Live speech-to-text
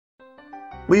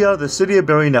We are the City of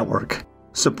Barrie Network,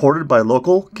 supported by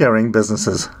local caring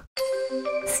businesses.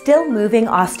 Still Moving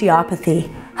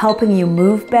Osteopathy, helping you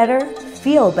move better,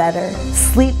 feel better,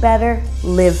 sleep better,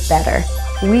 live better.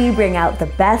 We bring out the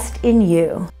best in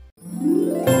you.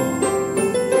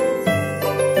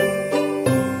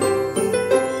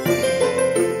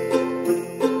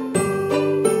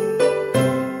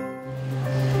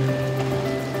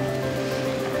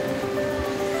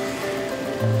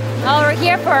 Well, we're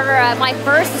here for my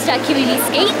first community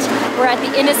skate. We're at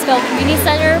the Innisfil Community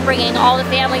Centre, bringing all the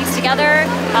families together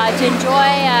to enjoy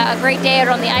a great day out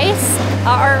on the ice.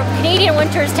 Our Canadian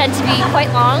winters tend to be quite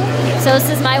long, so this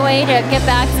is my way to get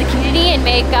back to the community and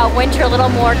make winter a little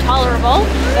more tolerable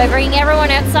by bringing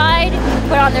everyone outside,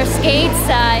 put on their skates,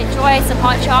 enjoy some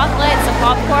hot chocolate, some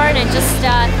popcorn, and just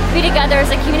be together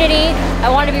as a community. I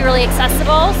want to be really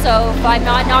accessible, so if I'm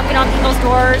not knocking on people's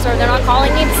doors or they're not calling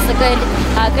me, this is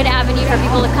a good avenue for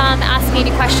people to come, ask me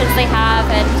any questions they have,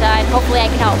 and hopefully I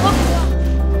can help.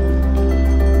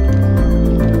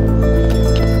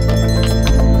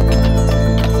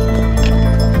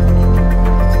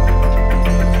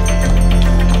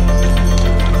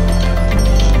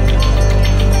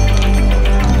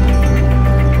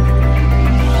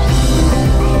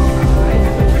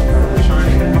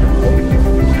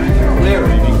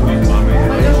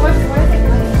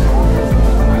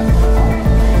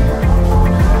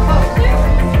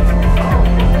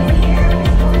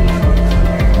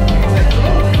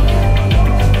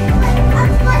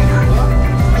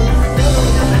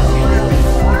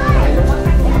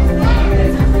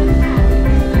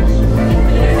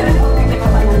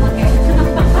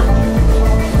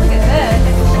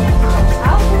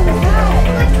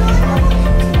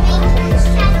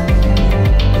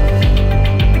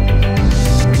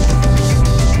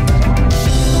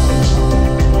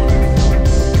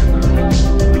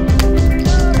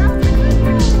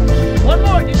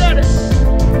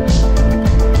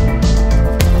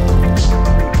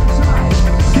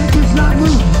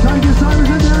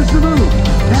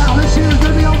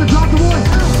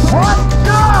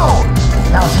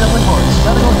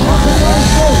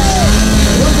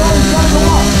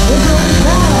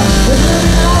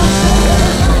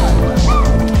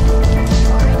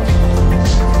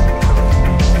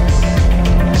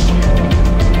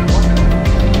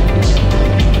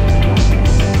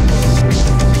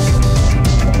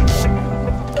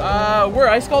 We're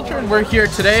ice culture and we're here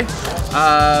today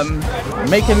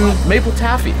making maple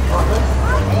taffy.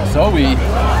 So we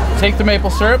take the maple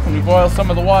syrup and we boil some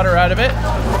of the water out of it,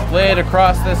 lay it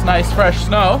across this nice fresh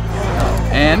snow,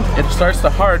 and it starts to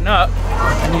harden up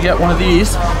and you get one of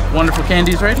these wonderful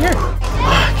candies right here.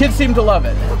 Kids seem to love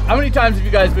it. How many times have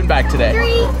you guys been back today?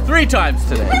 3. 3 times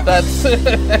today. That's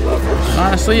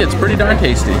honestly, it's pretty darn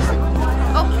tasty.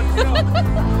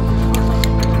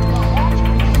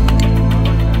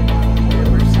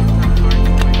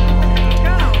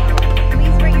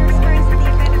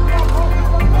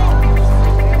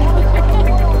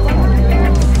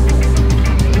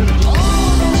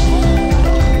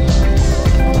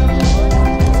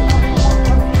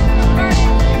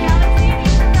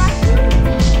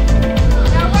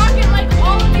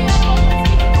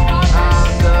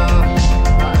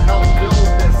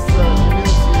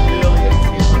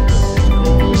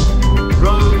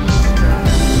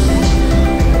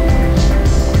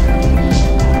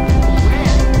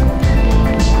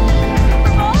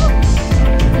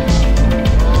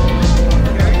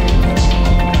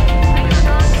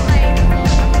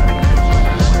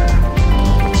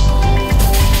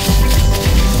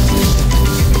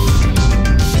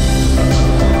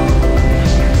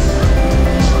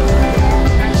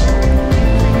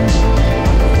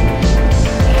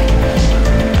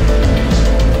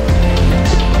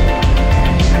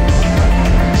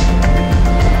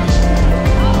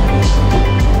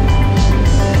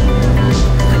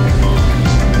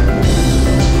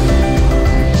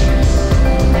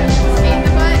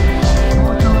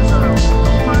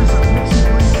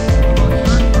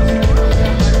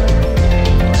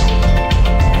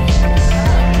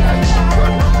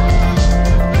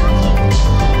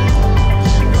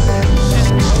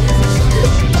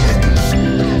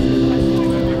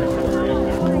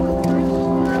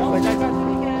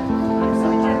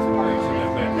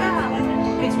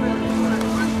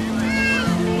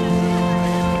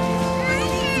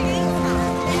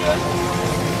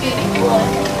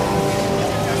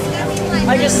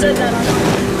 I just said that on.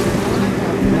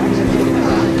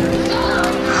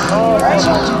 Oh,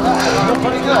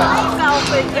 pretty good. I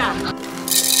felt it, yeah.